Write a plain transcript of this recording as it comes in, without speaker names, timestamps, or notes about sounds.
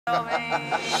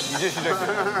이제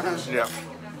시작이야. 시작.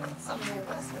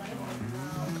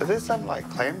 Is there some like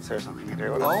clams or something you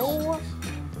do? Oh.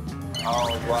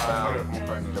 Oh wow.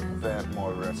 A bit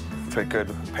more risk. It's a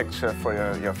good picture for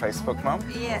your Facebook, Mum?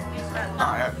 Yeah.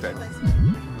 I have that.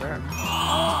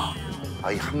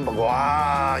 아이 한번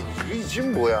와 이게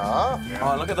지금 뭐야?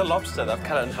 Oh, look at the lobster. They've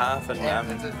cut it in half and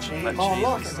cheese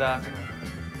and stuff.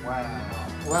 Wow.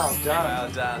 Well done. Well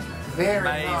done. Very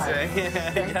Amazing.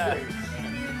 nice. Yeah.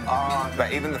 Oh,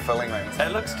 but even the filling rings.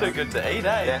 It looks too good to eat,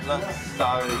 eh? That looks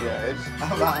so good.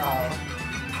 Wow.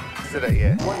 Did it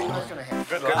yet? What are you going to have?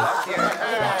 Good luck.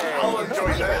 I'll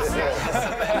enjoy this.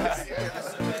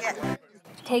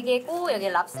 대게고 여기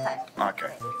랍스타요.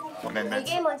 Okay. And then that's...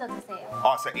 대게 먼저 드세요.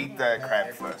 Oh, so eat the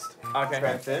crab first. Okay.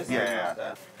 Crab first? Yeah.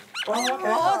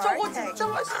 저거 진짜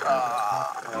맛있어.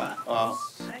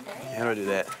 How do I do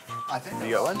that? I think.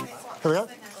 You got one? Here we go.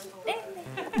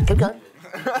 Keep going.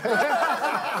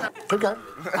 Keep going.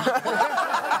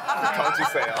 Can't you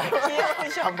say it?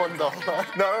 한 번 더.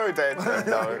 No, Dad.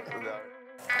 No.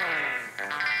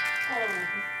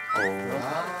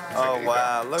 Oh,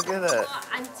 wow. Look at it.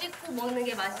 안 찍고 먹는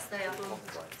게 맛있어요.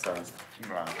 So,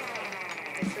 right.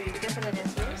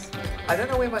 I don't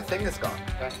know where my finger's gone.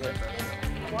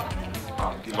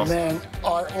 Oh, you lost Man,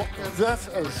 this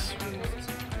is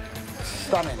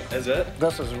stunning. Is it?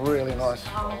 This is really nice.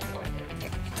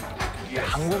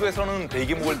 한국에서는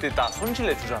대게 먹을 때 다 손질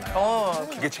내주잖아요.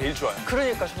 그게 제일 좋아요.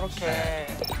 그러니까 저렇게.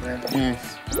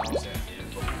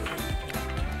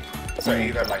 So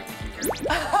either like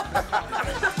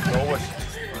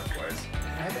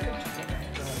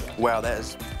Wow, that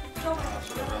is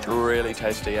really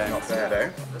tasty, eh? not bad,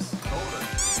 eh?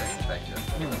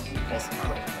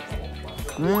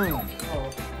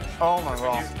 Oh my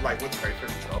god. Like what's great for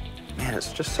the top? Man,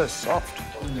 it's just so soft.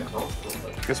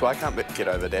 Guess what I can't get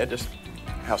over there, just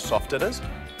how soft it is.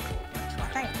 I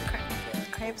think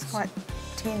crepe's quite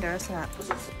tender, isn't it?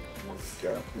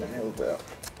 Go nailed out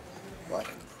like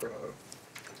a pro.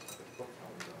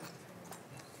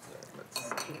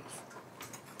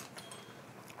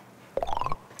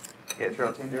 Yeah, it's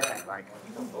real tender, like.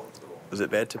 Is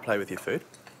it bad to play with your food?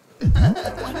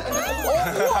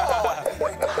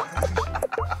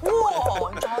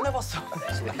 우와, 저 안 해봤어.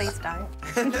 Please don't.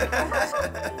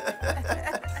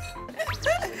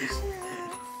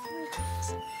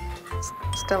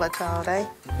 Still a child, eh?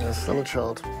 Yeah, still a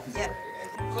child. Yeah.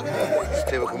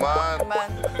 스티브 그만. 그만.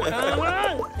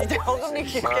 이제 어금니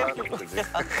깊게 먹자.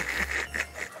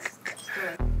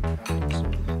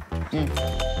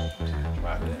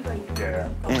 Yeah.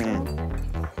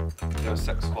 There were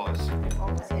 6 claws.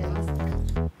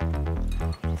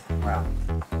 Wow.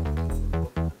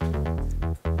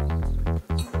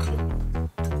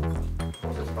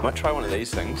 I might try one of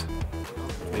these things,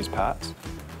 these parts.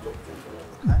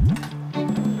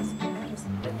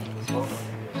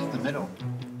 The middle.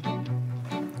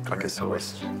 Like a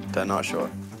sauce. They're not sure.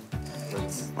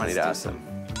 I need to ask them.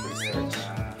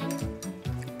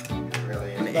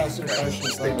 That's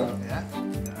emotions, Yeah.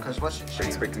 Because what's she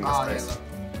expecting this taste?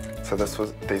 So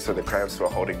these were the crabs we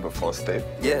were holding before, Steve.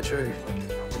 Yeah, true.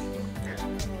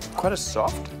 Quite a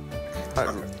soft. Like,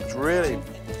 it's really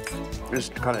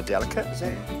just kind of delicate. Yes,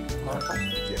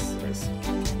 it is.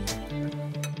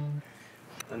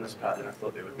 In this part, I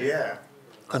thought they would be. Yeah.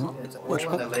 And which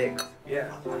one? The legs.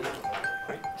 Yeah.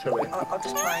 I'll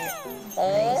just try it.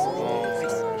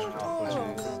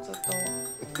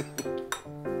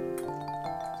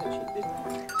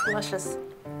 Delicious.